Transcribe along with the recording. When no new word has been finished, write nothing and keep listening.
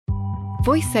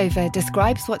VoiceOver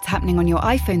describes what's happening on your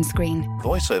iPhone screen,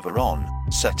 VoiceOver on,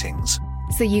 settings,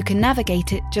 so you can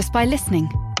navigate it just by listening.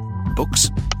 books,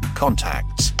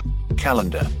 contacts,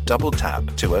 calendar, double tap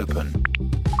to open.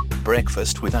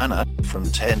 Breakfast with Anna from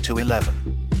 10 to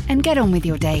 11. And get on with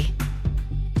your day.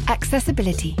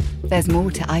 Accessibility. There's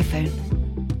more to iPhone.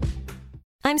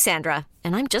 I'm Sandra,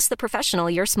 and I'm just the professional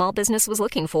your small business was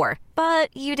looking for.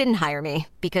 But you didn't hire me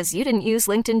because you didn't use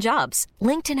LinkedIn Jobs.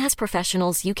 LinkedIn has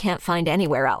professionals you can't find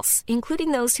anywhere else,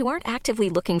 including those who aren't actively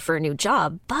looking for a new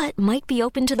job, but might be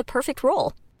open to the perfect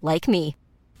role, like me.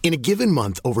 In a given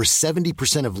month, over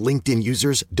 70% of LinkedIn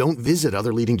users don't visit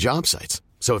other leading job sites.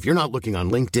 So if you're not looking on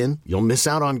LinkedIn, you'll miss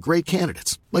out on great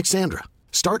candidates like Sandra.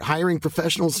 Start hiring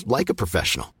professionals like a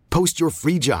professional. Post your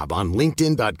free job on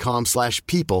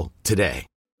linkedin.com/people today.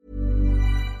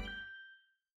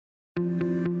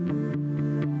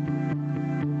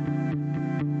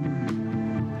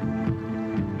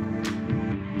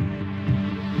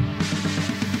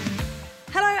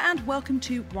 And welcome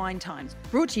to Wine Times,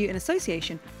 brought to you in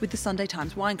association with the Sunday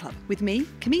Times Wine Club, with me,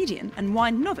 comedian and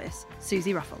wine novice,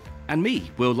 Susie Ruffle. And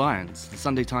me, Will Lyons, the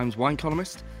Sunday Times wine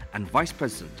columnist and Vice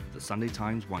President of the Sunday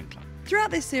Times Wine Club.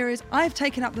 Throughout this series, I have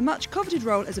taken up the much coveted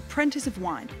role as apprentice of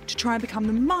wine to try and become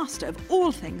the master of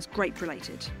all things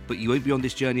grape-related. But you won't be on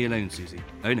this journey alone, Susie.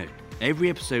 Oh no.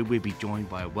 Every episode we'll be joined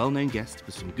by a well-known guest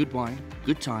for some good wine,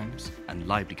 good times and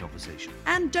lively conversation.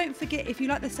 And don't forget, if you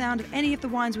like the sound of any of the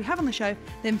wines we have on the show,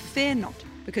 then fear not,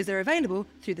 because they're available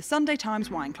through the Sunday Times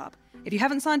Wine Club. If you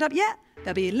haven't signed up yet,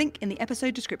 there'll be a link in the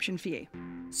episode description for you.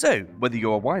 So, whether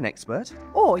you're a wine expert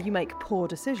or you make poor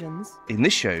decisions, in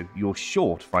this show you're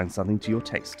sure to find something to your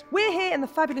taste. We're here in the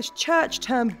fabulous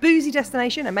church-turned-boozy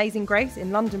destination Amazing Grace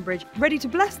in London Bridge, ready to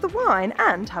bless the wine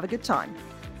and have a good time.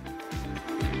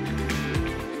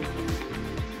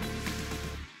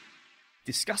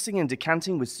 Discussing and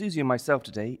decanting with Susie and myself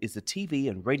today is the TV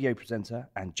and radio presenter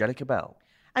Angelica Bell.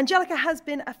 Angelica has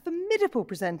been a formidable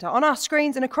presenter on our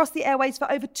screens and across the airways for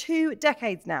over 2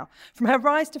 decades now. From her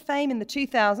rise to fame in the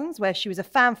 2000s, where she was a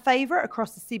fan favourite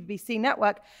across the CBBC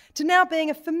network, to now being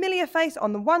a familiar face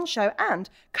on The One Show and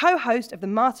co-host of the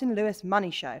Martin Lewis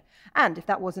Money Show. And if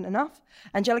that wasn't enough,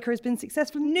 Angelica has been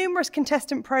successful in numerous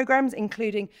contestant programmes,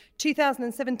 including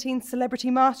 2017 Celebrity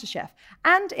MasterChef.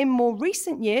 And in more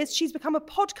recent years, she's become a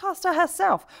podcaster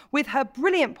herself with her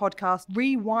brilliant podcast,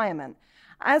 Rewirement.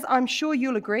 As I'm sure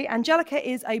you'll agree, Angelica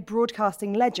is a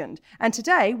broadcasting legend, and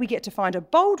today we get to find a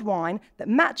bold wine that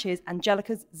matches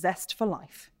Angelica's zest for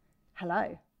life.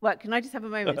 Hello. Well, can I just have a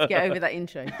moment to get over that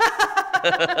intro? Do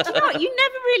you know what? You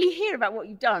never really hear about what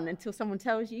you've done until someone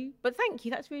tells you. But thank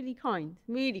you, that's really kind,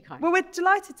 really kind. Well, we're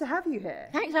delighted to have you here.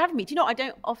 Thanks for having me. Do you know what? I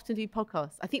don't often do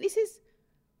podcasts. I think this is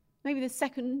maybe the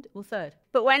second or third.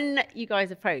 But when you guys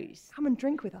approached... Come and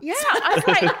drink with us. Yeah, I was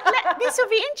like, this will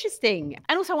be interesting.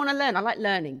 And also I want to learn. I like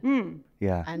learning.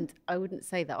 Yeah. And I wouldn't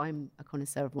say that I'm a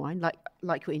connoisseur of wine,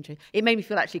 like your intro. It made me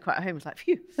feel actually quite at home. It's like,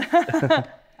 phew.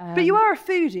 But you are a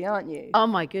foodie, aren't you? Oh,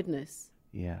 my goodness.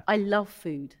 Yeah. I love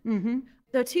food. Mm-hmm.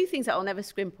 There are 2 things that I'll never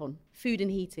scrimp on. Food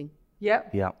and heating.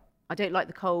 Yep. Yeah. I don't like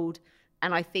the cold.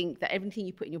 And I think that everything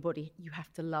you put in your body, you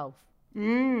have to love.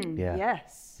 Yeah.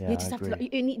 Yes. Yeah, You just have to.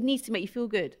 It needs to make you feel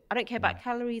good. I don't care about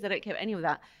calories. I don't care about any of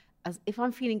that. As if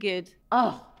I'm feeling good.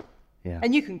 Oh, Yeah.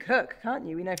 And you can cook, can't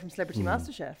you? We know from Celebrity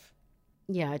MasterChef.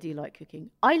 yeah, I do like cooking.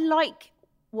 I like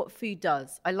what food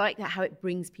does. I like how it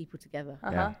brings people together.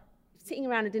 Yeah. Sitting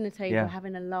around a dinner table, Yeah.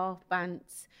 having a laugh,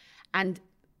 bants, and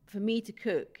for me to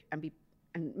cook and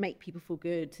make people feel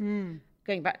good.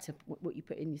 Going back to what you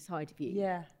put in your side of you.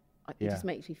 Yeah. It just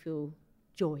makes me feel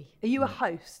joy. Are you a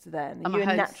host then? Are I'm you a a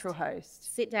host. natural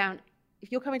host? Sit down.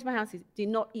 If you're coming to my house, do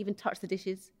not even touch the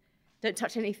dishes. Don't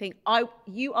touch anything.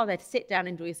 You are there to sit down and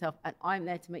enjoy yourself, and I'm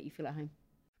there to make you feel at home.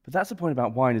 But that's the point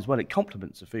about wine as well. It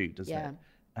complements the food, doesn't Yeah. it?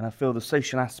 And I feel the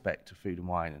social aspect of food and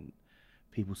wine and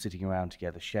people sitting around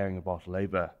together, sharing a bottle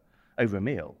over a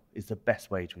meal is the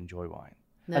best way to enjoy wine.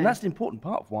 No. And that's an important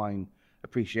part of wine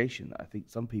appreciation that I think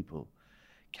some people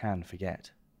can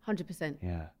forget. 100%.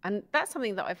 Yeah. And that's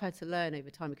something that I've had to learn over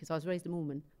time because I was raised a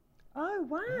Mormon. Oh,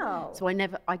 wow. So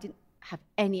I didn't have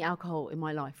any alcohol in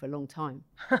my life for a long time.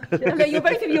 You're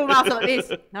both of your mouths like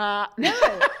this.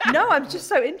 No, I'm just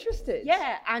so interested.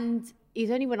 Yeah, and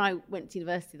it's only when I went to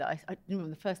university that I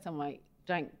remember the first time I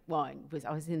drank wine was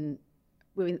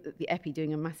we were in the Epi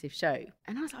doing a massive show.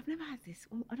 And I was like, I've never had this.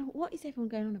 What is everyone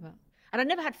going on about? And I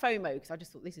never had FOMO because I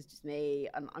just thought this is just me.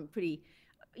 And I'm pretty,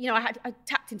 I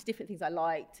tapped into different things I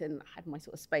liked and had my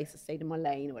sort of space. I stayed in my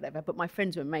lane or whatever. But my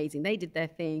friends were amazing. They did their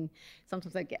thing.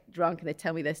 Sometimes I'd get drunk and they'd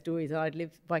tell me their stories and I'd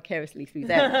live vicariously through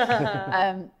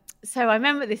them. So I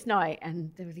remember this night,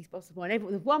 and there were these bottles of wine. There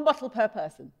was one bottle per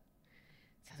person.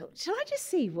 So I thought, should I just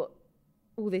see what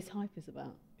all this hype is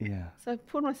about? Yeah. So I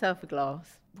poured myself a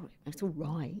glass. Well, it's all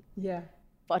right, Yeah.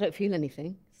 but I don't feel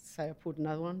anything. So I poured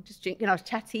another one. Just drink. I was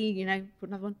chatty, poured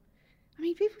another one. I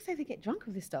mean, people say they get drunk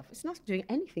with this stuff. It's not doing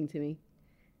anything to me.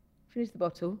 Finished the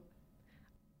bottle.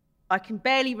 I can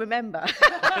barely remember what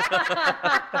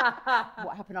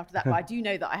happened after that, but I do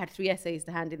know that I had 3 essays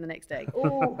to hand in the next day.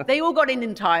 They all got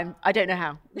in time. I don't know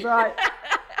how. Right.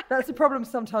 That's the problem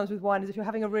sometimes with wine, is if you're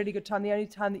having a really good time, the only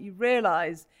time that you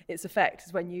realise its effect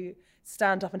is when you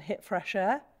stand up and hit fresh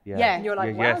air. Yeah. And you're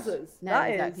like, yes. wowzers. No,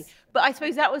 that exactly. is. But I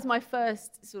suppose that was my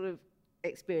first sort of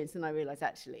experience, and I realised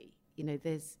actually,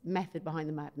 there's method behind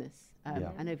the madness.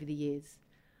 And over the years,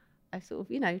 I've sort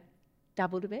of,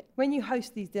 dabbled a bit. When you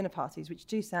host these dinner parties, which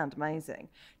do sound amazing,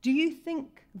 do you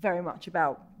think very much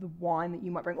about the wine that you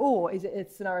might bring? Or is it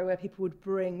a scenario where people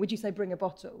would you say bring a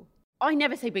bottle? I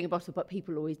never say bring a bottle, but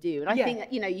people always do. And I Yeah. think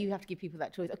that, you have to give people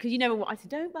that choice. Because what I say,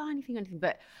 don't buy anything.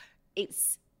 But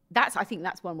I think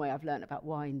that's one way I've learned about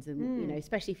wines. And,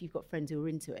 especially if you've got friends who are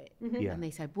into it. Mm-hmm. Yeah. And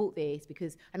they say, I bought this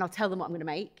and I'll tell them what I'm going to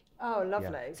make. Oh,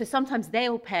 lovely. So sometimes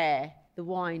they'll pair the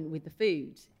wine with the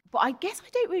food. But I guess I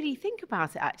don't really think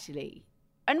about it, actually.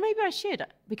 And maybe I should,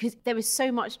 because there is so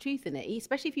much truth in it,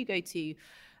 especially if you go to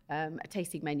a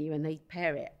tasting menu and they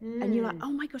pair it. And you're like,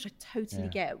 oh my gosh, I totally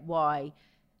get why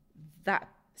that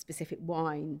specific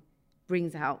wine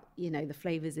brings out, the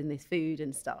flavours in this food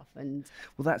and stuff. And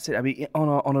Well, that's it. I mean,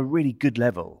 on a really good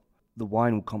level, the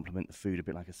wine will complement the food a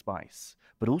bit like a spice,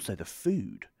 but also the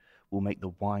food will make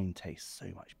the wine taste so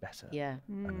much better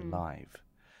and alive.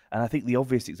 And I think the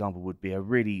obvious example would be a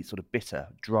really sort of bitter,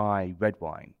 dry red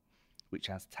wine, which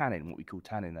has tannin, what we call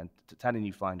tannin, and tannin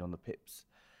you find on the pips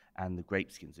and the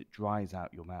grape skins. It dries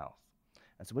out your mouth.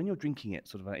 And so when you're drinking it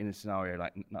sort of in a scenario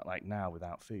like now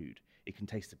without food, it can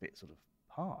taste a bit sort of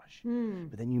harsh.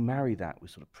 But then you marry that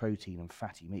with sort of protein and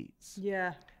fatty meats.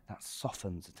 Yeah. That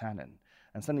softens the tannin.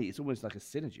 And suddenly it's almost like a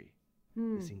synergy.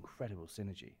 This incredible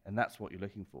synergy. And that's what you're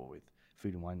looking for with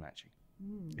food and wine matching.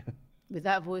 with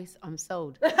that voice, I'm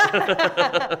sold.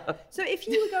 So if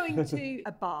you were going to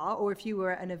a bar or if you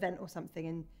were at an event or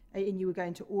something and you were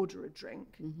going to order a drink,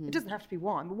 it doesn't have to be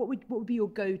wine, but what would be your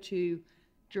go-to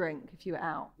drink if you were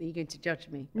out? Are you going to judge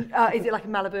me? Is it like a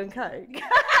Malibu and Coke?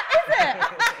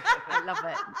 I love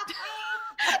it.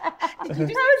 Did you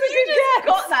just, that was a good guess.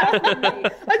 Got that from me.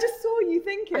 I just saw you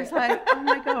think it. I was like, oh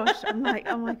my gosh. I'm like,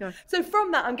 oh my gosh. So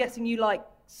from that, I'm guessing you like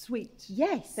sweet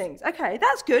Yes. things. Okay,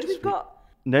 that's good. We've got...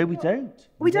 No, we don't.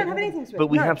 We don't have anything sweet. But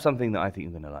we No. have something that I think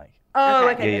you're going to like. Oh,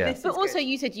 Okay. okay. Yeah, no, yeah. this But is also, good.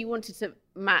 you said you wanted to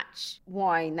match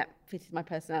wine that fitted my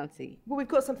personality, Well, we've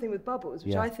got something with bubbles,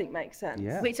 which Yeah. I think makes sense.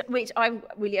 Yeah. which I'm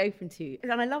really open to.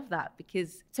 And I love that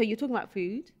because, so you're talking about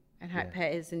food and how it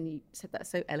pairs, and you said that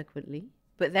so eloquently.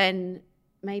 But then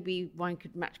maybe wine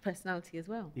could match personality as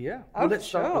well. Yeah. Oh, Well, let's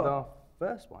start with sure. our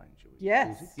first wine, shall we?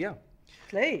 Yes. Yeah.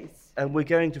 Please. And we're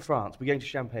going to France. We're going to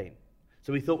Champagne.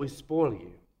 So we thought we'd spoil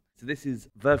you. So this is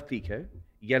Veuve Clicquot,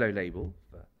 yellow label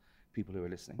for people who are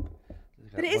listening.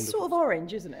 But it is sort of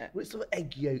orange, isn't it? Well, it's sort of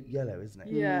egg yolk yellow, isn't it?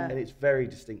 Yeah. And it's very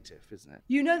distinctive, isn't it?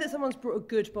 You know that someone's brought a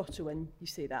good bottle when you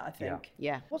see that, I think.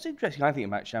 Yeah. What's interesting, I think,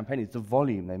 about Champagne is the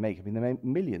volume they make. I mean, they make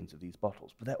millions of these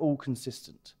bottles, but they're all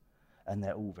consistent and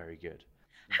they're all very good.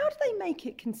 How do they make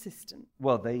it consistent?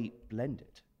 Well, they blend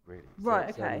it, really. Right,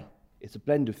 it's, okay. It's a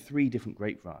blend of 3 different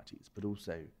grape varieties, but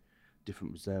also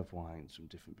different reserve wines from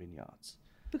different vineyards.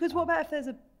 Because what about if there's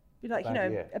a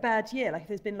bad year. a bad year, like if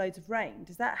there's been loads of rain?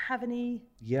 Does that have any...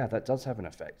 Yeah, that does have an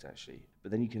effect, actually.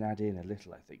 But then you can add in a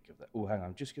little, I think, of that. Oh, hang on,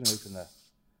 I'm just going to open the...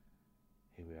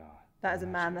 Here we are. That is a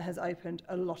man that has opened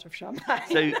a lot of champagne.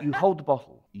 So you hold the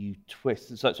bottle, you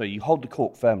twist... So you hold the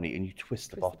cork firmly and you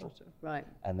twist the bottle. Right.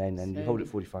 And then you hold it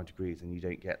 45 degrees and you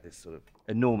don't get this sort of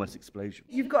enormous explosion.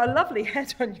 You've got a lovely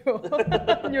head on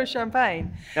your on your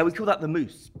champagne. Now, we call that the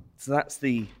mousse. So that's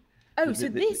the... Oh, so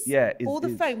this, is- all the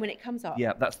is- foam when it comes up.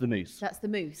 Yeah, that's the mousse. That's the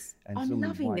mousse. And I'm some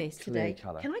loving white, this clear today.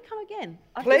 colour. Can I come again?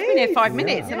 I've just been here Please. 5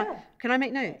 minutes. Yeah. Can I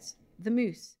make notes? The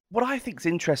mousse. What I think is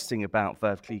interesting about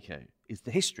Veuve Clicquot is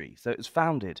the history. So it was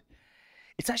founded...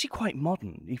 It's actually quite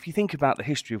modern. If you think about the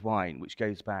history of wine, which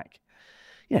goes back,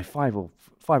 5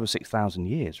 or 6,000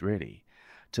 years, really,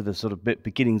 to the sort of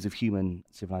beginnings of human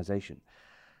civilization.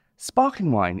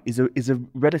 Sparkling wine is a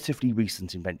relatively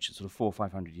recent invention, sort of 400 or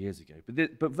 500 years ago.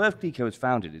 But Veuve Clicquot was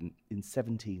founded in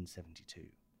 1772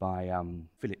 by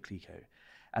Philippe Clicquot.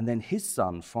 And then his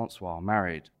son, Francois,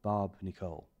 married Barbe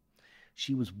Nicole.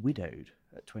 She was widowed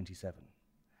at 27,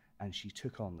 and she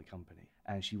took on the company.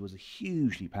 And she was a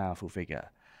hugely powerful figure.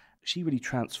 She really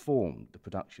transformed the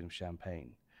production of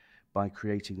champagne by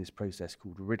creating this process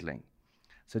called riddling.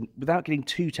 So without getting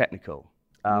too technical...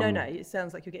 no, it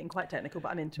sounds like you're getting quite technical,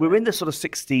 but I'm into it. We're in the sort of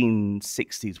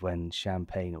 1660s when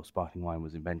champagne or sparkling wine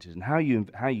was invented. And how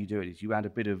you do it is you add a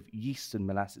bit of yeast and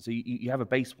molasses. So you have a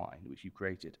base wine, which you've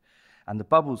created, and the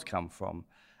bubbles come from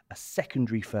a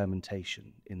secondary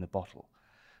fermentation in the bottle.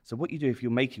 So what you do if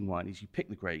you're making wine is you pick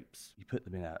the grapes, you put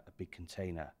them in a big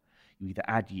container, you either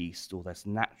add yeast or there's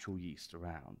natural yeast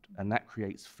around, and that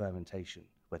creates fermentation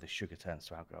where the sugar turns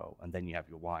to alcohol, and then you have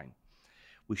your wine.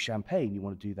 With champagne, you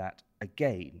want to do that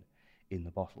again in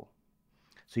the bottle.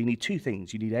 So you need two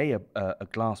things. You need a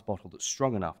glass bottle that's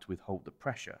strong enough to withhold the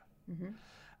pressure. Mm-hmm.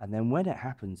 And then when it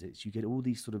happens, you get all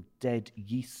these sort of dead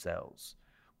yeast cells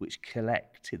which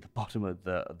collect at the bottom of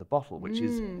the bottle, which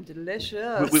is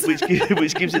delicious.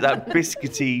 which gives it that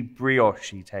biscuity,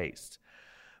 brioche-y taste.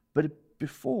 But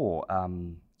before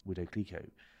Widow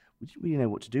Clicquot, we didn't really know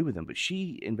what to do with them. But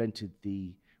she invented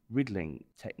the riddling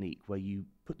technique where you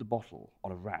put the bottle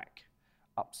on a rack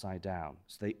upside down,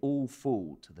 so they all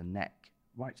fall to the neck,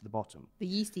 right to the bottom. The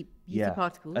yeasty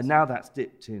particles. And now that's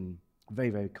dipped in very,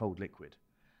 very cold liquid,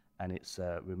 and it's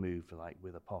removed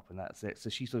with a pop, and that's it. So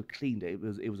she sort of cleaned it.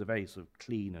 It was a very sort of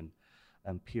clean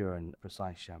and pure and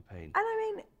precise champagne. And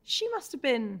I mean, she must have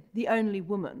been the only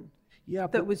woman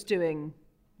that was doing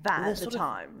that at the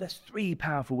time. There's three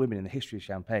powerful women in the history of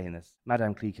champagne. There's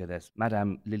Madame Clicquot, there's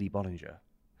Madame Lily Bollinger,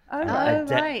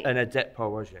 right. and Odette Paul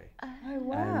Roger. Oh,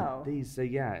 wow. And these,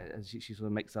 she sort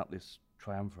of makes up this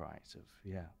triumvirate of,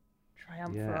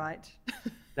 Triumvirate.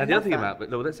 Yeah. Now, the other thing about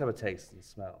it, let's have a taste and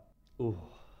smell. Ooh,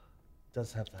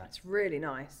 does have that. It's really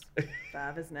nice,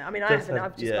 Bav, isn't it? I mean,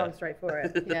 I've just gone straight for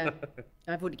it. Yeah,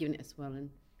 I've already given it a swirl.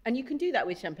 And you can do that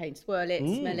with champagne, swirl it,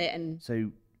 smell it. And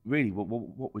so really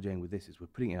what we're doing with this is we're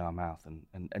putting it in our mouth, and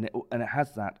it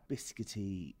has that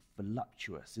biscuity,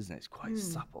 voluptuous, isn't it? It's quite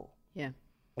supple. Yeah.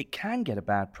 It can get a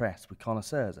bad press with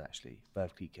connoisseurs, actually,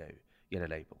 Veuve Clicquot Yellow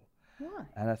Label. Why?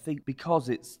 And I think because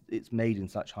it's made in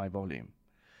such high volume.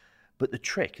 But the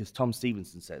trick, as Tom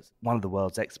Stevenson says, one of the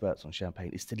world's experts on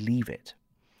champagne, is to leave it.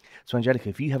 So, Angelica,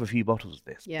 if you have a few bottles of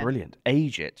this, brilliant.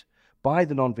 Age it. Buy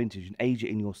the non-vintage and age it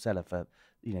in your cellar for,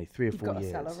 3 or 4 years. You've got a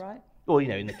cellar, right? Or,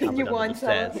 in the cupboard in your wine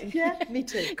cellar. Yeah, me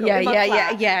too.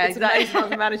 Yeah. It's amazing how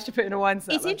we managed to put in a wine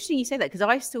cellar. It's interesting you say that because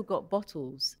I've still got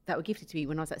bottles that were gifted to me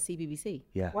when I was at CBBC.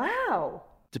 Yeah. Wow.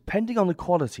 Depending on the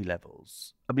quality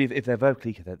levels, I mean, if they're Veuve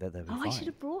Clicquot, they're fine. I should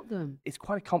have brought them. It's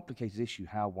quite a complicated issue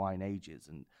how wine ages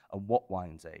and what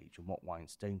wines age and what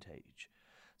wines don't age.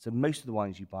 So most of the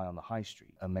wines you buy on the high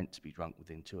street are meant to be drunk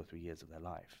within 2 or 3 years of their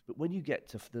life. But when you get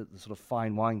to the sort of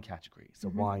fine wine category, so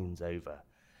wines over,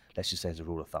 let's just say as a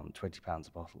rule of thumb, £20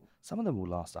 a bottle, some of them will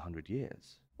last 100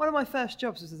 years. One of my first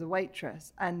jobs was as a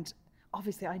waitress, and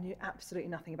obviously I knew absolutely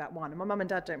nothing about wine, and my mum and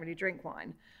dad don't really drink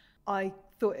wine. I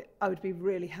thought I would be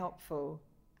really helpful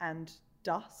and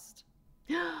dust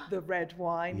the red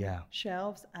wine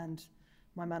shelves, and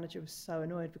my manager was so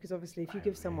annoyed because obviously if you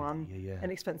give someone an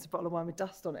expensive bottle of wine with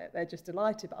dust on it, they're just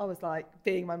delighted. But I was like,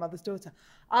 being my mother's daughter,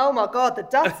 oh my God, the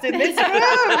dust in this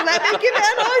room, let me give it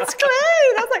a nice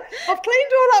clean. I was like, I've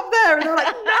cleaned all up there. And they're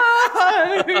like,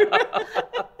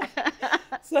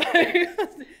 no. So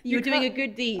you were doing a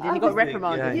good deed and you got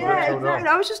reprimanded. Yeah, exactly.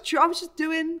 I was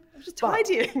just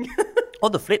tidying.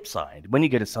 On the flip side, when you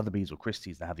go to Sotheby's or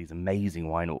Christie's, they have these amazing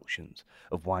wine auctions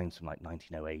of wines from like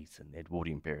 1908 and the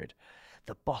Edwardian period.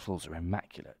 The bottles are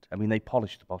immaculate. I mean, they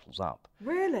polish the bottles up.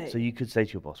 Really? So you could say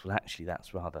to your boss, well, actually,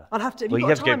 that's rather... I'll have to... If you've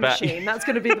got a time machine, that's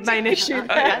going to be the main issue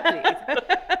there.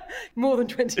 More than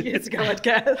 20 years ago, I'd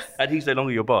guess. And he's no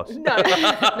longer your boss. No. Do you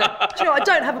know, I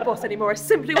don't have a boss anymore. I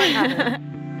simply won't have it.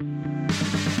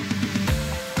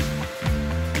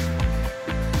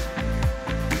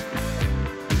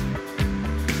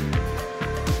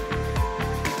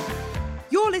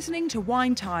 You're listening to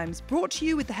Wine Times, brought to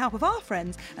you with the help of our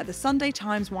friends at the Sunday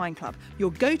Times Wine Club,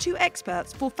 your go-to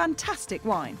experts for fantastic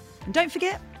wine. And don't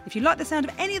forget, if you like the sound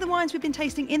of any of the wines we've been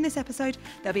tasting in this episode,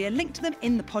 there'll be a link to them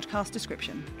in the podcast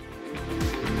description.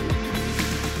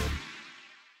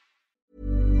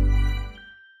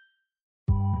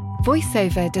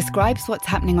 VoiceOver describes what's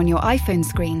happening on your iPhone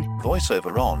screen,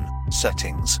 VoiceOver on,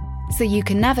 settings, so you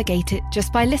can navigate it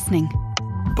just by listening.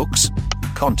 books,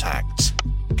 contacts,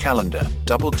 calendar,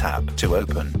 double tap to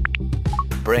open.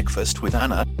 Breakfast with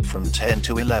Anna from 10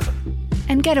 to 11.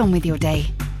 And get on with your day.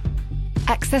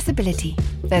 Accessibility.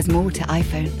 There's more to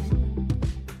iPhone.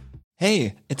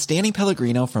 Hey, it's Danny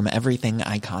Pellegrino from Everything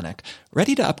Iconic.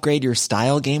 Ready to upgrade your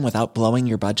style game without blowing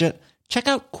your budget? Check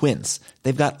out Quince.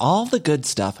 They've got all the good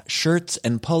stuff, shirts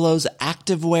and polos,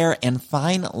 activewear, and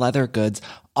fine leather goods,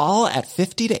 all at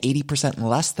 50 to 80%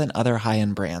 less than other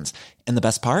high-end brands. And the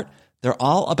best part? They're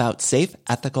all about safe,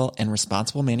 ethical, and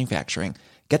responsible manufacturing.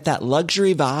 Get that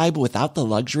luxury vibe without the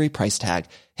luxury price tag.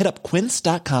 Hit up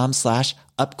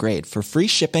quince.com/upgrade for free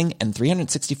shipping and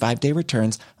 365-day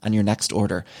returns on your next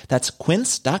order. That's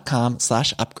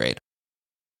quince.com/upgrade.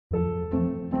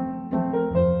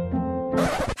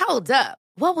 Hold up.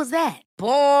 What was that?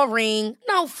 Boring.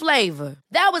 No flavor.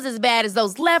 That was as bad as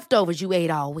those leftovers you ate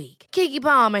all week. Keke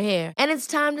Palmer here. And it's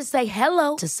time to say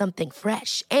hello to something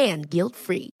fresh and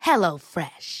guilt-free. Hello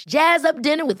Fresh. Jazz up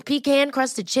dinner with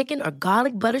pecan-crusted chicken or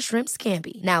garlic butter shrimp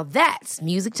scampi. Now that's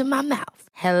music to my mouth.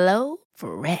 Hello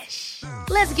Fresh.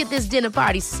 Let's get this dinner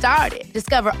party started.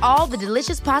 Discover all the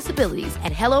delicious possibilities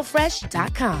at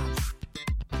hellofresh.com.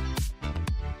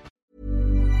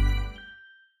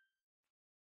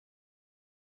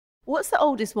 What's the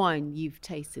oldest wine you've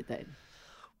tasted then?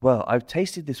 Well, I've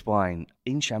tasted this wine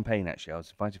in Champagne, actually. I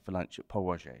was invited for lunch at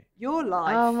Paul Roger. Your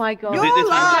life. Oh my God. Your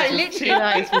life. Literally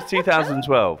like, This was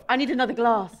 2012. I need another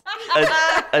glass.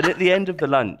 And at the end of the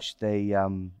lunch, they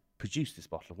produced this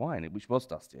bottle of wine, which was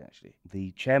dusty, actually.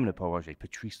 The chairman of Paul Roger,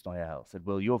 Patrice Noyel, said,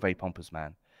 well, you're a very pompous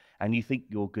man, and you think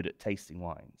you're good at tasting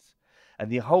wines. And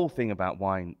the whole thing about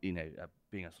wine, being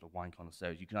a sort of wine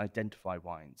connoisseur, is you can identify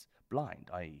wines blind,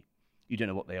 i.e., you don't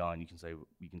know what they are, and you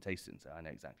can taste it and say, I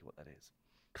know exactly what that is.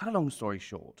 Cut a long story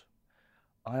short,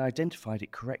 I identified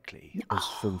it correctly as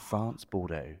from France,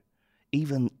 Bordeaux,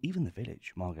 even the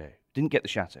village, Margaux. Didn't get the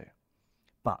chateau.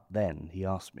 But then he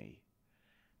asked me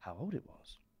how old it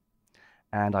was.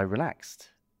 And I relaxed,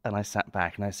 and I sat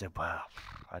back, and I said, well,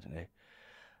 I don't know.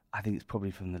 I think it's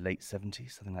probably from the late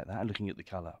 70s, something like that, looking at the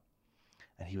colour.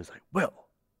 And he was like, well,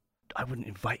 I wouldn't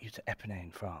invite you to Epinay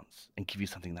in France and give you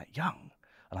something that young.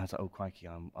 And I was like, oh, crikey,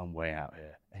 I'm way out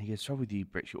here. And he goes, trouble with you,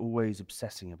 Brits, you're always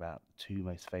obsessing about the two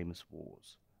most famous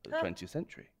wars of the 20th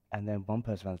century. And then one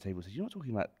person around the table says, you're not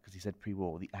talking about, because he said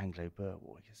pre-war, the Anglo-Boer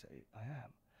War. He said, I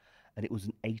am. And it was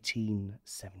in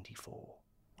 1874.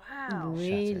 Wow.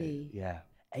 Really? Yeah.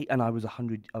 And I was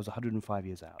 105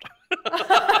 years out.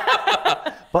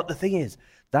 But the thing is,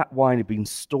 that wine had been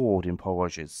stored in Paul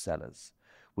Roger's cellars,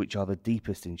 which are the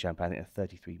deepest in Champagne, at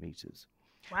 33 metres.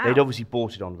 Wow. They'd obviously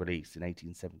bought it on release in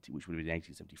 1870, which would have been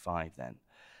 1875 then,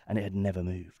 and it had never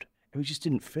moved. It just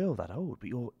didn't feel that old, but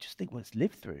just think what it's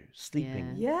lived through,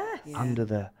 sleeping Yes. under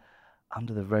the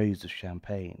rose of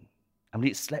Champagne. I mean,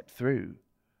 it slept through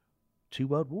 2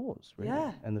 world wars, really.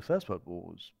 Yeah. And the First World War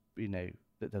was, there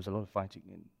was a lot of fighting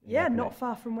in Yeah, Epinay. not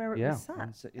far from where it was sat.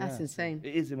 And so- That's insane.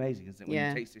 It is amazing, isn't it, when Yeah.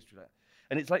 you taste history like that.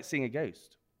 And it's like seeing a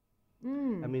ghost. I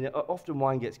mean, often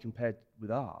wine gets compared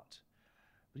with art.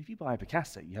 But if you buy a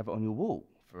Picasso, you have it on your wall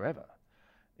forever.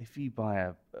 If you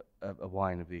buy a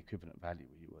wine of the equivalent value,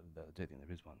 I don't think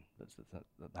there is one that's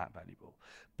that valuable.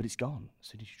 But it's gone. As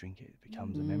soon as you drink it, it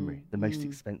becomes a memory, the most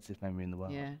expensive memory in the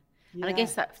world. Yeah. And I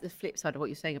guess that's the flip side of what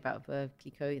you're saying about Veuve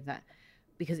Clicquot, is that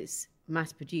because it's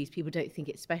mass-produced, people don't think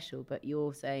it's special, but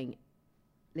you're saying,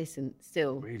 listen,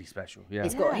 still, Really special, yeah.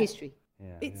 it's got a history.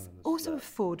 Yeah, It's yeah, also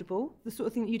affordable, the sort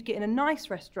of thing that you'd get in a nice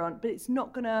restaurant, but it's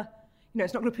not gonna,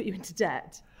 it's not gonna put you into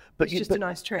debt. It's just a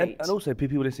nice treat. And also,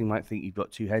 people listening might think you've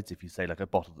got two heads if you say like a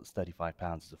bottle that's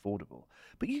 £35 is affordable.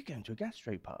 But you go into a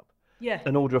gastropub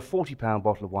and order a £40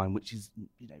 bottle of wine, which is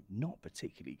not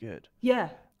particularly good. Yeah.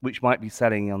 Which might be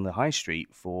selling on the high street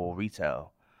for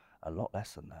retail a lot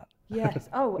less than that. Yes.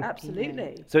 Oh,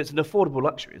 absolutely. So it's an affordable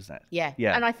luxury, isn't it? Yeah.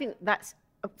 Yeah. And I think that's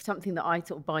something that I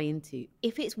sort of buy into.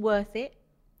 If it's worth it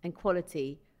and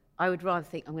quality, I would rather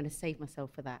think I'm going to save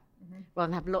myself for that, rather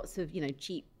than have lots of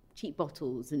cheap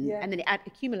bottles and then it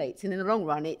accumulates. And in the long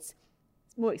run, it's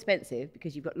more expensive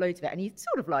because you've got loads of it and you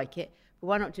sort of like it. But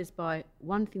why not just buy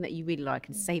one thing that you really like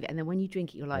and save it? And then when you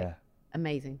drink it, you're like,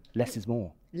 amazing. Less is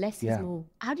more. Less is more.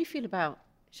 How do you feel about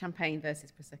champagne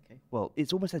versus Prosecco? Well,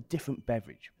 it's almost a different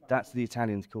beverage. That's the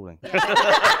Italians calling. They're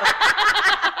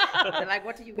like,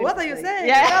 what are you What are you saying?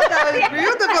 Yeah. That was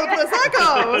beautiful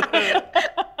Prosecco.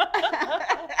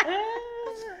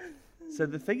 So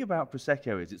the thing about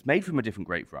Prosecco is it's made from a different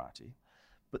grape variety,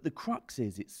 but the crux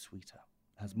is it's sweeter,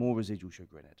 has more residual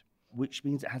sugar in it, which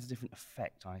means it has a different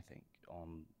effect, I think,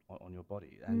 on your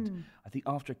body. And I think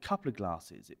after a couple of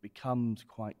glasses, it becomes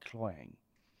quite cloying.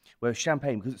 Whereas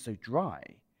champagne, because it's so dry,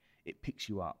 it picks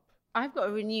you up. I've got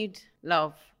a renewed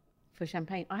love for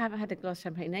champagne. I haven't had a glass of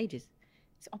champagne in ages.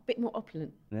 It's a bit more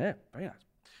opulent. Yeah, very nice.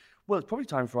 Well, it's probably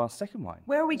time for our second wine.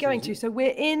 Where are we going to? So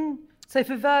we're in. So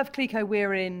for Veuve Clicquot,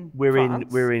 we're in.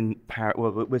 We're in Paris.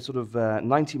 Well, we're sort of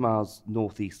 90 miles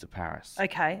northeast of Paris.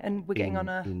 Okay, and we're getting on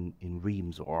a. in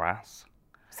Reims or Arras.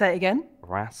 Say it again.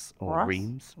 Arras or Arras?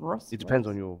 Reims. Arras, It depends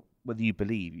on whether you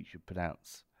believe you should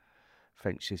pronounce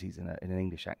French cities in an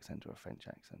English accent or a French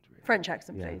accent. Really. French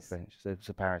accent, Yeah, please. French.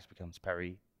 So Paris becomes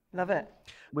Paris. Love it.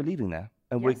 We're leaving there,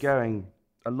 and Yes. we're going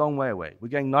a long way away. We're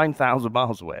going 9,000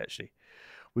 miles away, actually.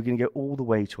 We're going to go all the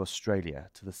way to Australia,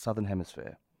 to the southern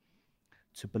hemisphere,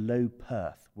 to below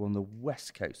Perth. We're on the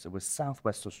west coast, so we're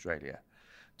southwest Australia,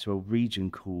 to a region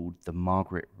called the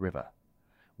Margaret River,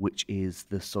 which is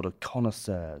the sort of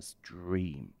connoisseur's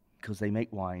dream, because they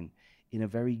make wine in a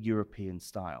very European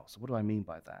style. So what do I mean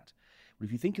by that? Well,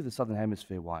 if you think of the southern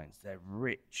hemisphere wines, they're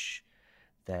rich,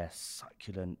 they're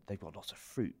succulent, they've got lots of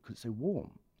fruit, because it's so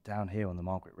warm. Down here on the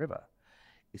Margaret River,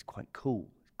 it's quite cool.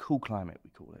 Cool climate, we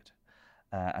call it.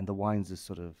 And the wines are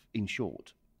sort of, in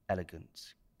short,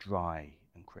 elegant, dry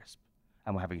and crisp.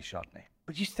 And we're having a Chardonnay.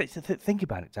 But you think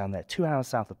about it down there, 2 hours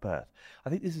south of Perth. I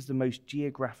think this is the most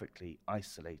geographically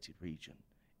isolated region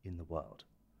in the world.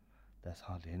 There's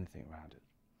hardly anything around it.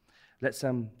 Let's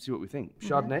see what we think.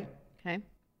 Chardonnay. Okay.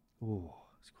 Oh,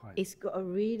 it's quite... It's got a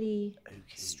really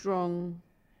oaky. Strong...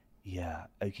 Yeah,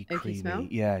 oaky, Oaky creamy. smell?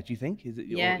 Yeah, do you think? Is it?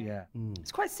 Yeah. Yeah.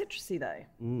 It's quite citrusy,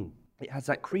 though. It has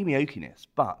that creamy oakiness,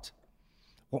 but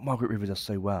what Margaret River does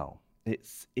so well,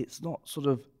 it's not sort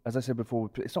of, as I said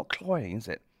before, it's not cloying, is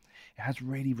it? It has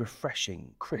really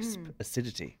refreshing, crisp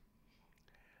acidity.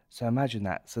 So imagine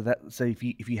that. So if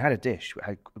you had a dish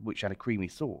which had a creamy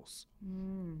sauce,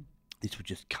 this would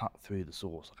just cut through the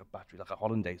sauce like a battery, like a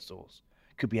hollandaise sauce.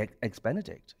 Could be eggs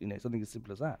Benedict, something as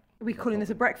simple as that. Are we calling this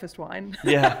a breakfast wine?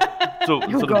 Yeah.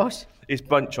 Gosh. It's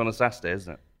brunch on a Saturday,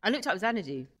 isn't it? I looked up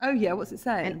Xanadu. Oh, yeah, what's it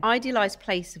saying? An idealised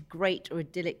place of great or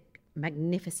idyllic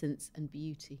magnificence and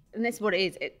beauty. And that's what it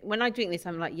is. When I drink this,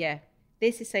 I'm like, yeah,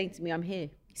 this is saying to me, I'm here.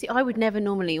 See, I would never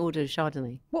normally order a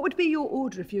Chardonnay. What would be your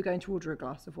order if you were going to order a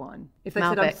glass of wine? If they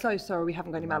said, I'm Malbec. so sorry, we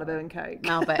haven't got any Malibu and Coke.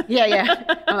 Malbec. Yeah.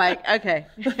 I'm like, okay.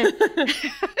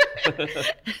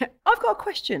 I've got a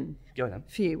question Go on then.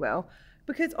 for you, Will,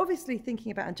 because obviously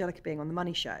thinking about Angelica being on the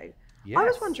Money Show, I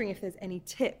was Yes. wondering if there's any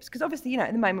tips, because obviously,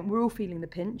 at the moment we're all feeling the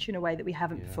pinch in a way that we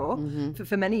haven't before,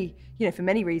 for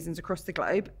many reasons across the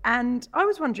globe. And I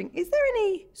was wondering, is there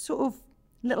any sort of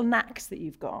little knacks that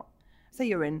you've got? Say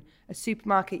you're in a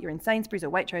supermarket, you're in Sainsbury's or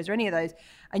Waitrose or any of those,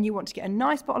 and you want to get a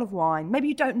nice bottle of wine. Maybe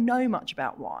you don't know much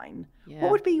about wine. Yeah.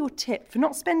 What would be your tip for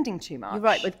not spending too much? You're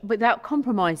right, but without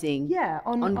compromising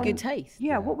on good taste.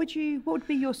 Yeah, what would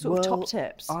be your sort of top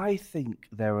tips? I think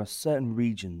there are certain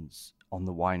regions on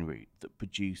the wine route that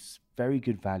produce very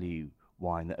good value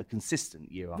wine that are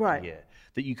consistent year after year,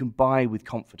 that you can buy with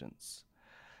confidence,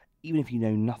 even if you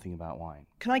know nothing about wine.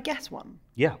 Can I guess one?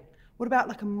 Yeah. What about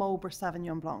like a Marlborough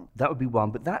Sauvignon Blanc? That would be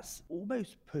one, but that's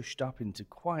almost pushed up into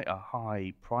quite a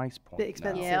high price point. Bit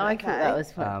expensive. now. Yeah, I thought that Okay.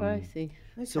 was quite pricey.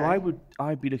 So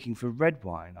I'd be looking for red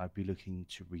wine. I'd be looking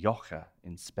to Rioja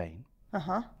in Spain.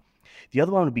 Uh-huh. The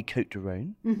other one would be Côte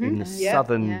d'Rône in the Yeah.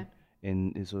 southern, Yeah.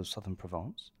 in sort of southern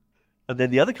Provence. And then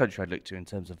the other country I'd look to in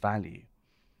terms of value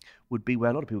would be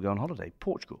where a lot of people go on holiday,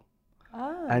 Portugal.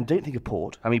 Ah. And don't think of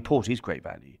port. I mean, port is great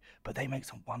value, but they make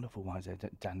some wonderful wines there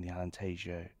down the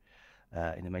Alentejo.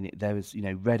 In the menu, there is,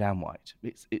 red and white.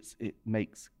 It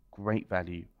makes great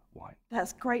value wine.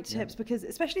 That's great tips, because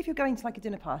especially if you're going to like a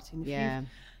dinner party and if Yeah.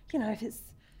 if it's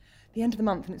the end of the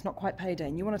month and it's not quite payday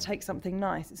and you want to take something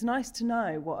nice, it's nice to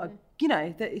know what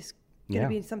that is going to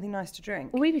be something nice to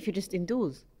drink. Or even if you're just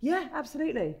indoors, Yeah,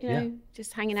 absolutely.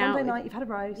 just hanging out. Sunday night, you've had a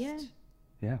roast. Yeah.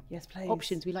 Yeah. Yes, please.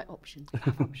 Options, we like options.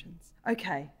 Options.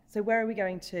 Okay, so where are we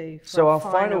going to for So our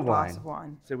our final glass wine. of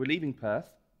wine? So we're leaving Perth,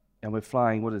 and we're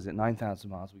flying. 9,000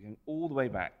 miles. We're going all the way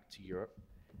back to Europe,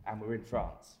 and we're in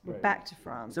France. We're back to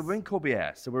France. So we're in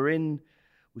Corbière. So we've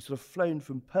sort of flown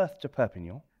from Perth to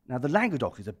Perpignan. Now the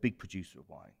Languedoc is a big producer of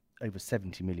wine. Over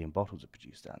 70 million bottles are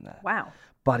produced down there. Wow.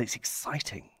 But it's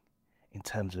exciting in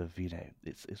terms of,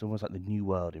 it's almost like the new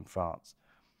world in France.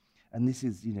 And this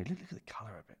is, look at the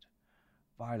colour of it.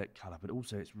 Violet colour, but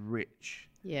also it's rich.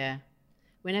 Yeah.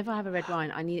 Whenever I have a red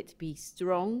wine, I need it to be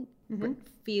strong, but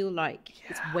feel like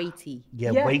it's weighty.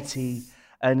 Yeah, Yes. weighty.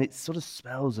 And it sort of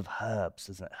smells of herbs,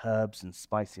 doesn't it? Herbs and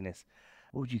spiciness.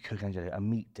 What would you cook, Angela? A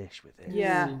meat dish with it?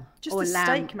 Yeah. Just Or a lamb.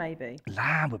 steak, maybe.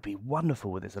 Lamb would be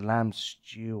wonderful with this. A lamb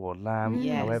stew or lamb,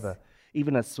 Yes. however.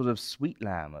 Even a sort of sweet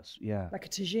lamb. Yeah. Like a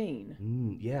tagine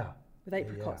Yeah. with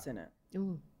apricots in it.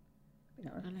 Ooh.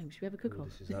 I don't know. Should we have a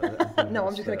cook-off? No,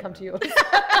 I'm just going to come to yours.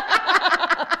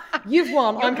 You've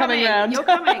won. I'm coming round. You're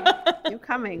coming. You're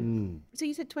coming. So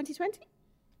you said 2020?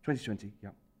 2020, yeah.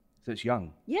 So it's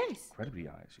young. Yes. Incredibly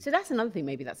young, actually. So that's another thing.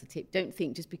 Maybe that's a tip. Don't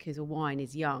think just because a wine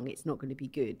is young, it's not going to be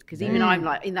good. Because even I'm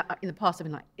like in the past, I've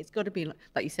been like, it's got to be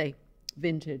like you say,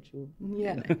 vintage or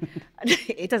Yeah.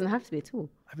 It doesn't have to be at all.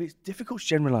 I mean, it's difficult to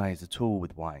generalise at all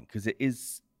with wine because it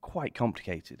is quite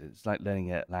complicated. It's like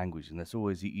learning a language, and there's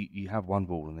always, you have one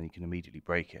rule and then you can immediately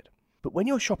break it. But when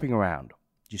you're shopping around,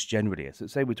 just generally, so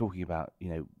say we're talking about,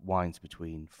 wines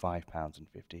between £5 and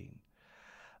 15,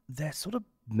 they're sort of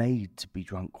made to be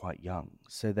drunk quite young.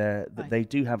 So they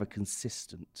do have a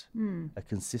consistency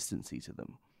to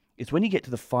them. It's when you get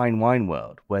to the fine wine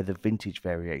world where the vintage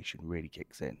variation really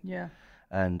kicks in. Yeah.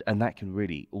 And that can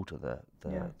really alter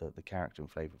the character and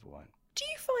flavour of a wine. Do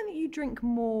you find that you drink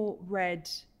more red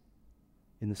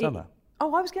In the summer? I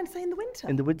was going to say in the winter.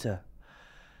 In the winter.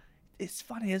 It's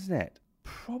funny, isn't it?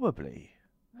 Probably.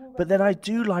 But then I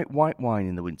do like white wine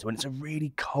in the winter when it's a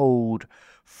really cold,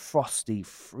 frosty,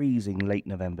 freezing late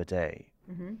November day.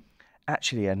 Mm-hmm.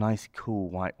 Actually, a nice, cool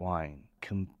white wine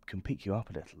can pick you up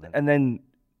a little. And then,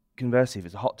 conversely, if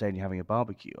it's a hot day and you're having a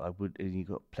barbecue, and you've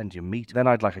got plenty of meat, then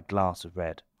I'd like a glass of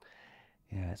red.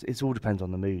 Yeah, it all depends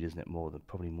on the mood, isn't it?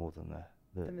 Probably more than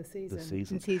the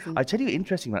season. I tell you,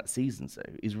 interesting about seasons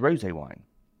though is rosé wine.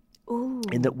 Ooh.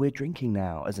 In that we're drinking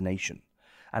now as a nation,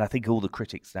 and I think all the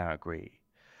critics now agree.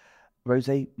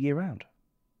 Rosé year round,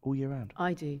 all year round.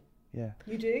 I do. Yeah.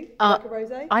 You do? You like a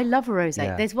rosé? I love a rosé.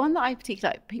 Yeah. There's one that I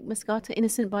particularly like, Pink Moscato,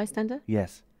 Innocent Bystander.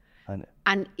 Yes. I know.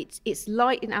 And it's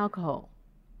light in alcohol,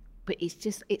 but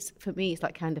it's for me it's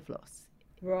like candy floss.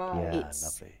 Right. Yeah, It's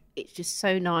lovely. It's just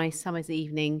so nice, summer's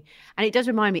evening. And it does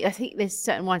remind me, I think there's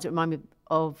certain wines that remind me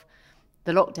of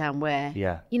the lockdown where,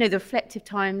 the reflective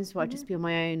times where I'd just be on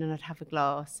my own and I'd have a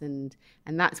glass and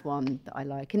that's one that I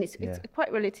like. And it's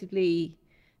quite relatively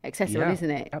accessible,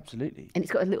 isn't it? Absolutely. And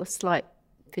it's got a little slight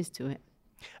fizz to it.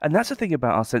 And that's the thing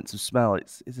about our sense of smell.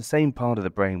 It's the same part of the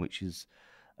brain which is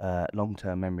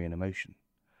long-term memory and emotion.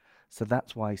 So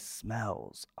that's why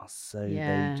smells are so,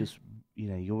 they just,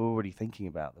 you're already thinking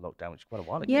about the lockdown, which is quite a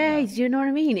while ago. Yeah, now. do you know what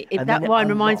I mean? And That then wine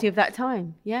reminds me of that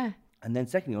time. Yeah. And then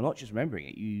secondly, you're not just remembering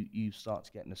it, you start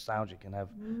to get nostalgic and have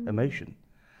emotion.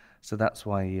 So that's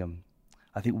why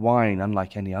I think wine,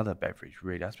 unlike any other beverage,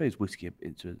 really, I suppose whiskey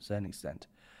to a certain extent,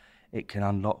 it can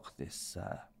unlock this,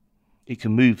 it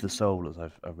can move the soul, as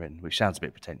I've written, which sounds a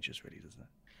bit pretentious, really, doesn't it?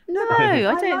 No, I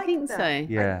don't like think that.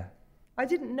 so. Yeah. I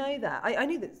didn't know that. I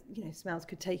knew that smells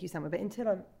could take you somewhere, but until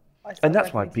I started And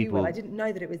that's why working with you, people- I didn't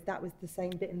know that that was the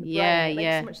same bit in the Yeah, brain. It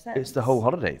yeah. makes so much sense. It's the whole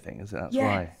holiday thing, isn't it? That's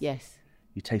why Yes.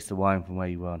 you taste the wine from where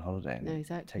you were on holiday. And No,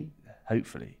 exactly.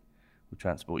 Hopefully, will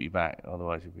transport you back.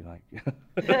 Otherwise, you'll be like...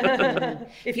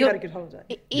 If you had a good holiday.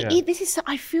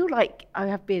 I feel like I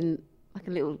have been like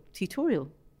a little tutorial.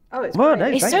 Oh, it's Well,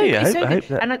 great. no, It's thank so, you. I it's hope- so I good. hope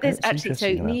that- And there's that's actually, so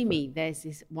interesting near enough. me, there's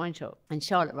this wine shop, and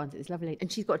Charlotte runs it. This lovely lady,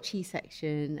 and she's got a cheese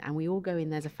section, and we all go in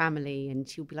there as a family, and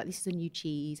she'll be like, "This is a new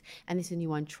cheese, and this is a new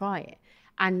wine. Try it."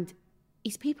 And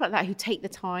it's people like that who take the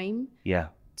time Yeah.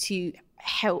 to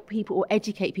help people or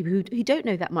educate people who don't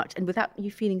know that much, and without you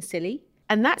feeling silly.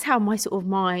 And that's how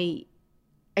my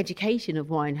education of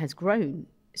wine has grown,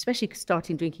 especially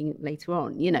starting drinking later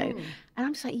on, And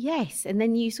I'm just like, yes. And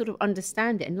then you sort of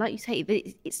understand it. And like you say,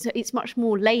 it's much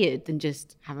more layered than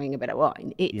just having a bit of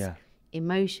wine. It's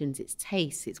emotions, it's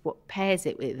tastes, it's what pairs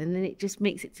it with. And then it just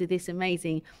makes it to this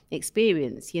amazing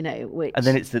experience, which... And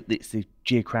then it's the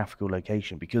geographical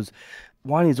location, because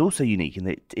wine is also unique in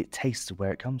that it tastes of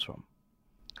where it comes from.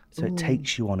 So it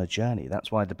takes you on a journey.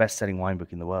 That's why the best-selling wine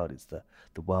book in the world is the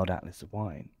World Atlas of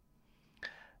Wine.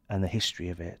 And the history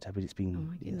of it. I mean, it's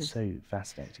been so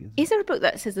fascinating. Is there a book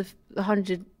that says the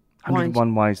 100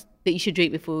 101 wines that you should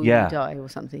drink before you die or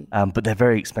something? But they're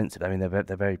very expensive. I mean,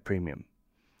 they're very premium.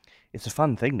 It's a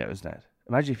fun thing, though, isn't it?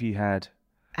 Imagine if you had...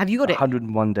 Have you got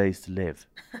 101 days to live.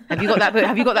 Have you got that book?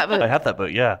 Have you got that book? I have that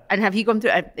book, yeah. And have you gone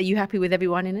through it? Are you happy with every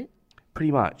wine in it?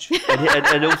 Pretty much.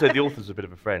 and also the author's a bit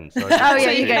of a friend. So you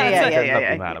go.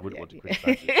 Yeah. Man, I wouldn't want to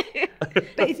criticize it.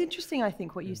 But it's interesting, I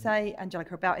think, what you say,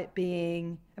 Angelica, about it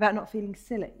being about not feeling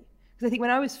silly. Because I think when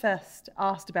I was first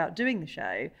asked about doing the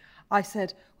show, I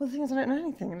said, well, the thing is, I don't know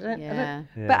anything. I don't.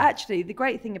 But actually, the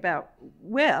great thing about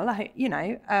Will,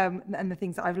 and the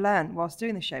things that I've learned whilst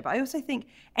doing the show, but I also think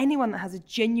anyone that has a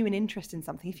genuine interest in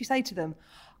something, if you say to them,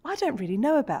 I don't really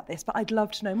know about this, but I'd love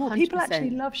to know more. 100%. People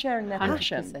actually love sharing their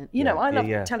passion. 100%. I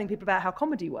love telling people about how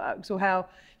comedy works or how,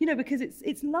 because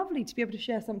it's lovely to be able to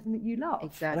share something that you love.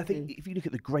 Exactly. And I think if you look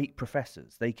at the great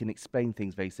professors, they can explain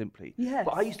things very simply. Yes.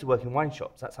 But I used to work in wine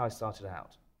shops. That's how I started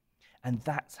out. And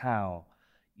that's how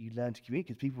you learn to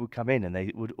communicate, because people would come in and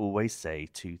they would always say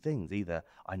two things. Either,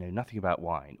 I know nothing about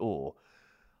wine, or,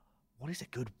 what is a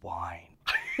good wine?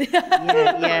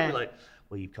 Yeah. Like,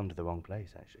 well, you've come to the wrong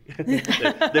place, actually.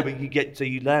 But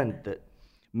you learn that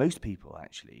most people,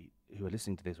 actually, who are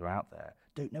listening to this or out there,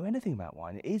 don't know anything about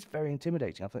wine. It is very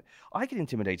intimidating. I get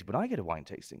intimidated when I go to wine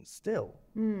tastings still.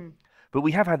 But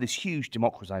we have had this huge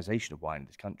democratization of wine in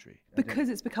this country. Because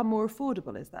it's become more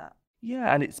affordable, is that?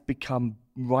 Yeah, and it's become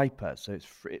riper. So it's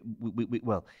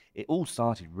well, it all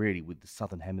started really with the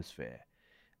Southern Hemisphere,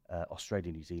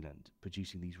 Australia, New Zealand,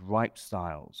 producing these ripe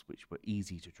styles which were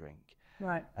easy to drink.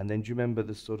 Right. And then do you remember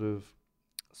the sort of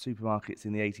supermarkets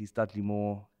in the 80s, Dudley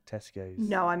Moore, Tesco's?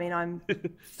 No, I mean, I'm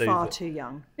far too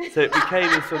young So it became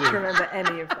a sort of... to remember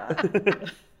any of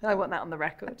that. I want that on the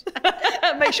record.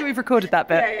 Make sure we've recorded that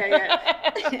bit.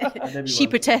 Yeah. She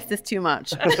protests too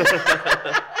much.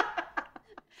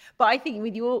 But I think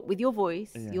with your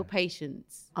voice, your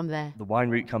patience, I'm there. The wine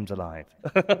route comes alive.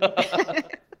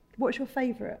 What's your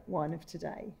favourite wine of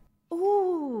today?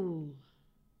 Ooh.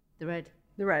 The red.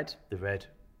 The red. The red.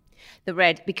 The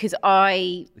red, because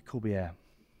The Corbière.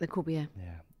 The Corbière.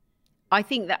 Yeah. I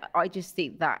just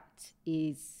think that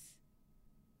is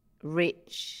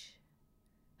rich.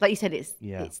 Like you said, it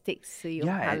sticks to your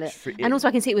palate. And also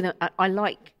I can see it with, I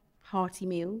like hearty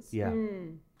meals. Yeah.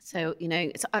 So,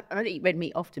 I don't eat red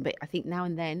meat often, but I think now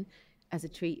and then as a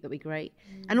treat, that'd be great.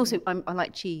 And also I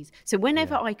like cheese. So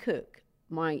whenever I cook,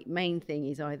 my main thing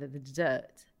is either the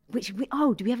dessert, do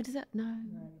we have a dessert? No.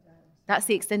 That's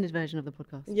the extended version of the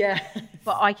podcast. Yeah.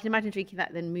 But I can imagine drinking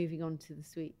that, then moving on to the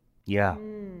sweet. Yeah.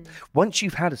 Once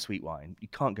you've had a sweet wine, you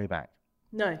can't go back.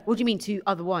 No. What do you mean to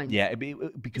other wines? Yeah,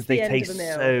 because they taste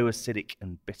so acidic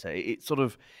and bitter. It sort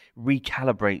of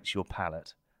recalibrates your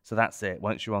palate. So that's it.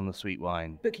 Once you're on the sweet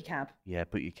wine, book your cab. Yeah,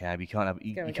 book your cab. You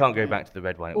can't go back to the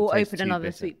red wine. Or open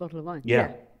another sweet bottle of wine.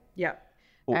 Yeah. Yeah.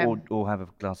 Or have a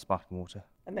glass of sparkling water.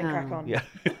 And then crack on. Yeah.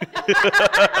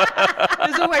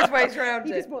 There's always ways around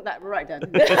You it. just brought that right down.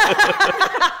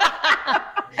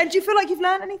 And do you feel like you've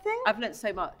learned anything? I've learned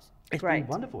so much. It's been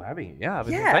wonderful having you. Yeah.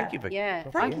 Thank you for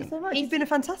Thank you so much. You've been a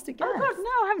fantastic guest. Oh God,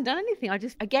 no, I haven't done anything.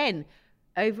 Again,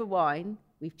 over wine,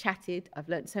 we've chatted. I've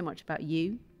learned so much about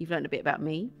you. You've learned a bit about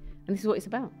me. And this is what it's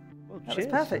about. Well, that was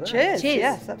perfect. Cheers. Cheers.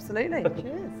 Yes, absolutely.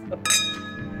 Cheers.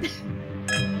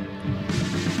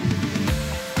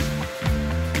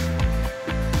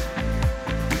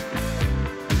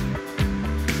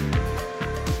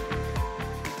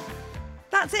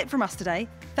 That's it from us today.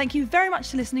 Thank you very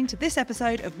much for listening to this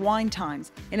episode of Wine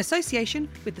Times in association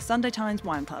with the Sunday Times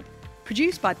Wine Club.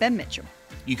 Produced by Ben Mitchell.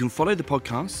 You can follow the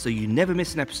podcast so you never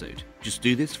miss an episode. Just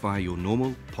do this via your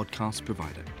normal podcast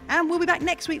provider. And we'll be back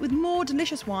next week with more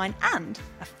delicious wine and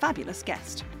a fabulous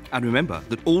guest. And remember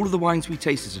that all of the wines we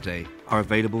tasted today are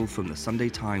available from the Sunday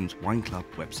Times Wine Club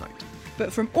website.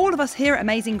 But from all of us here at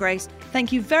Amazing Grace,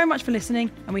 thank you very much for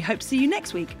listening, and we hope to see you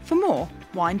next week for more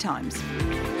Wine Times.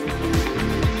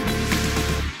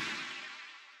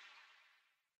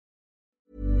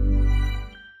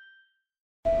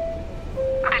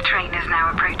 The train is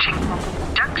now approaching.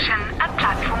 Junction at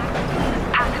platform.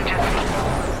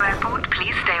 Passengers, airport,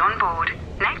 please stay on board.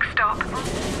 Next stop,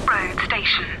 road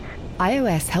station.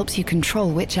 iOS helps you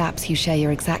control which apps you share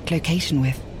your exact location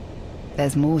with.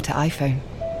 There's more to iPhone.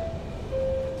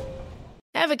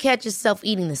 Ever catch yourself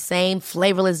eating the same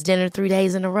flavorless dinner 3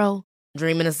 days in a row?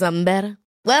 Dreaming of something better?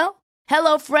 Well,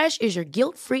 HelloFresh is your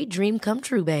guilt-free dream come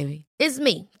true, baby. It's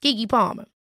me, Keke Palmer.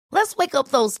 Let's wake up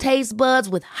those taste buds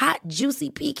with hot, juicy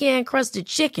pecan-crusted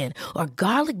chicken or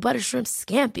garlic butter shrimp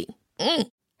scampi.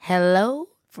 Hello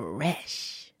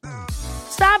Fresh.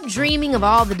 Stop dreaming of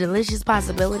all the delicious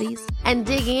possibilities and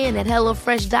dig in at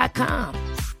HelloFresh.com.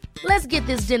 Let's get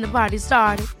this dinner party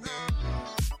started.